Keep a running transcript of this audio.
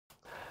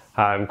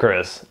Hi, I'm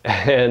Chris,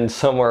 and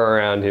somewhere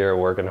around here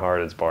working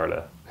hard as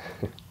Sparta.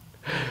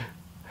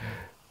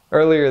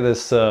 Earlier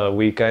this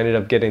week, I ended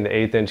up getting the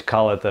 1/8"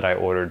 collet that I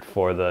ordered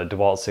for the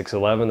Dewalt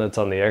 611 that's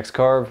on the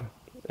X-Carve,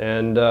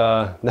 and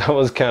that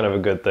was kind of a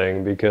good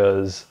thing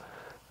because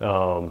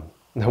the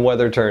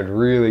weather turned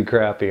really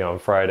crappy on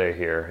Friday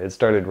here. It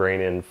started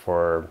raining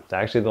for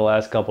actually the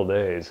last couple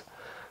days.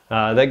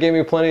 That gave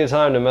me plenty of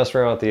time to mess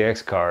around with the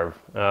X-Carve.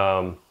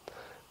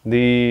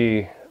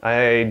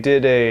 I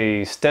did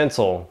a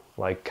stencil,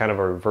 like kind of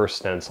a reverse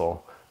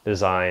stencil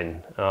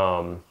design,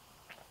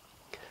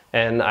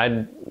 and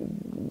I've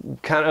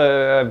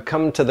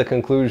come to the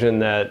conclusion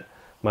that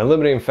my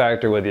limiting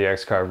factor with the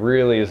X-Carve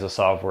really is the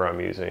software I'm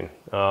using.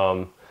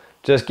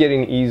 Just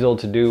getting easel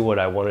to do what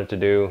I want it to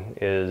do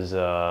is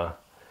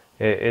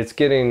it's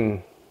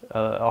getting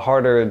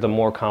harder the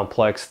more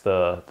complex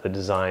the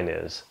design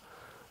is.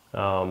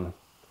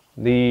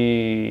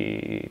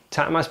 The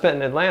time I spent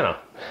in Atlanta,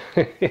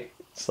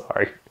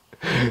 sorry,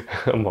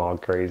 I'm all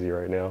crazy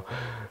right now,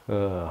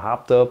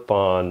 hopped up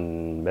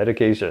on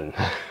medication.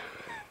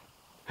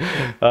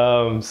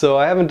 So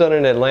I haven't done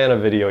an Atlanta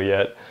video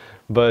yet,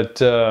 but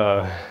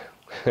that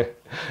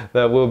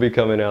will be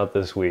coming out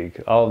this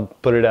week. I'll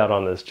put it out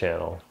on this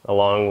channel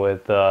along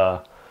with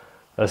a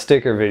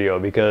sticker video,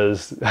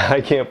 because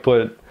I can't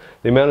put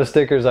the amount of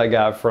stickers I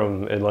got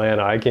from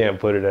Atlanta, I can't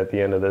put it at the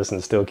end of this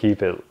and still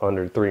keep it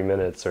under 3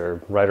 minutes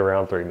or right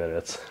around 3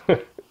 minutes.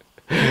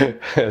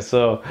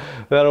 So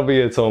that'll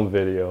be its own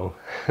video.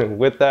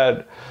 With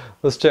that,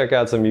 let's check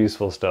out some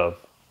useful stuff.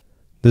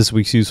 This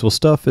week's useful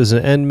stuff is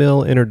an end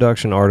mill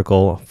introduction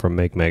article from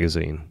Make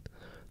Magazine.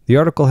 The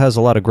article has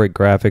a lot of great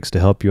graphics to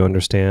help you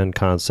understand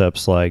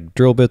concepts like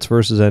drill bits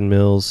versus end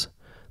mills,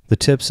 the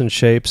tips and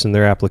shapes and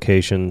their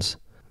applications,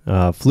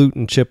 flute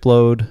and chip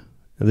load,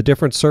 and the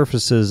different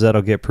surfaces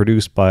that'll get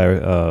produced by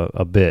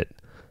a bit.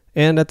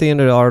 And at the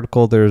end of the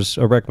article, there's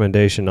a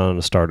recommendation on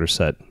a starter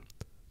set.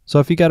 So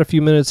if you got a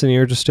few minutes and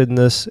you're interested in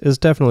this, it's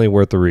definitely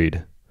worth the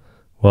read.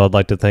 Well, I'd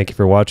like to thank you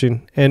for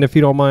watching, and if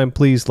you don't mind,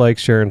 please like,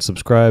 share, and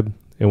subscribe,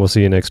 and we'll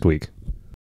see you next week.